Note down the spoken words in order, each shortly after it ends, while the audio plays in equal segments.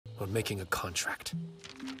or making a contract.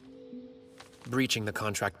 Breaching the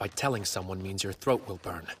contract by telling someone means your throat will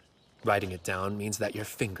burn. Writing it down means that your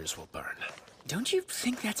fingers will burn. Don't you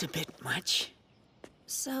think that's a bit much?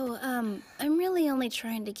 So, I'm really only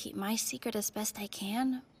trying to keep my secret as best I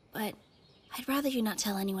can, but I'd rather you not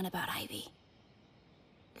tell anyone about Ivy.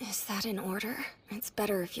 Is that an order? It's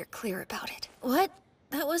better if you're clear about it. What?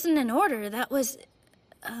 That wasn't an order, that was,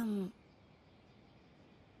 a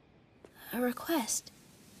request.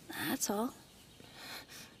 That's all.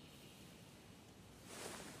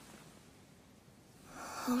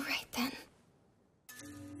 All right, then.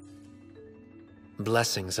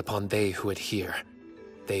 Blessings upon they who adhere.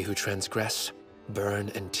 They who transgress,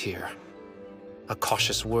 burn and tear. A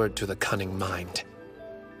cautious word to the cunning mind.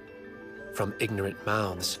 From ignorant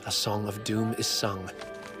mouths, a song of doom is sung.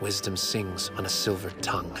 Wisdom sings on a silvered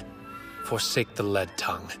tongue. Forsake the lead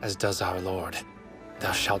tongue, as does our Lord.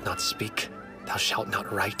 Thou shalt not speak, thou shalt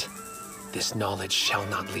not write. This knowledge shall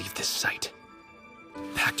not leave this sight.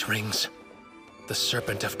 Pact rings. The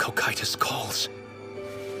serpent of Cocytus calls.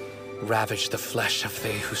 Ravage the flesh of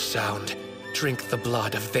they who sound. Drink the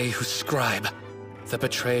blood of they who scribe. The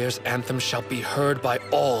betrayer's anthem shall be heard by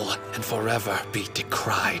all and forever be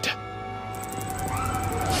decried.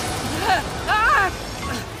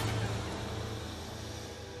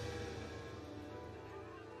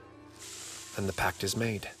 And the pact is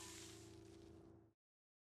made.